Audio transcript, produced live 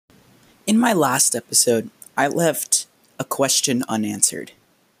In my last episode, I left a question unanswered.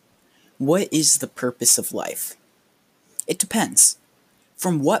 What is the purpose of life? It depends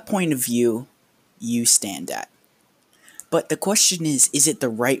from what point of view you stand at. But the question is it the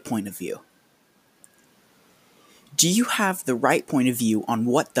right point of view? Do you have the right point of view on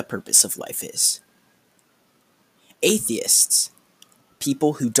what the purpose of life is? Atheists,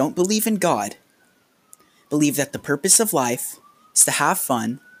 people who don't believe in God, believe that the purpose of life is to have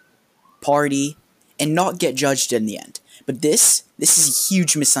fun, party, and not get judged in the end. But this is a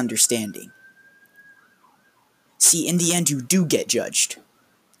huge misunderstanding. See, in the end, you do get judged.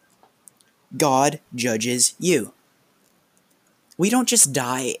 God judges you. We don't just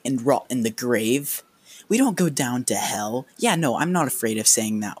die and rot in the grave. We don't go down to hell. Yeah, no, I'm not afraid of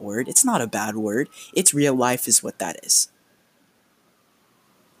saying that word. It's not a bad word. It's real life is what that is.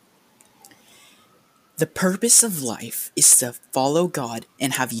 The purpose of life is to follow God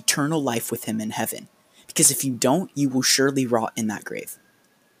and have eternal life with Him in heaven. Because if you don't, you will surely rot in that grave.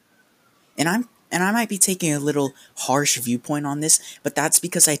 And I might be taking a little harsh viewpoint on this, but that's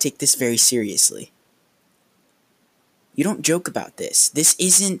because I take this very seriously. You don't joke about this. This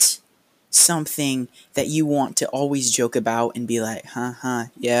isn't something that you want to always joke about and be like,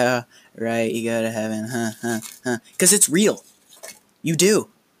 yeah, right, you go to heaven, because it's real. You do.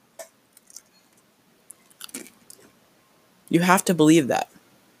 You have to believe that.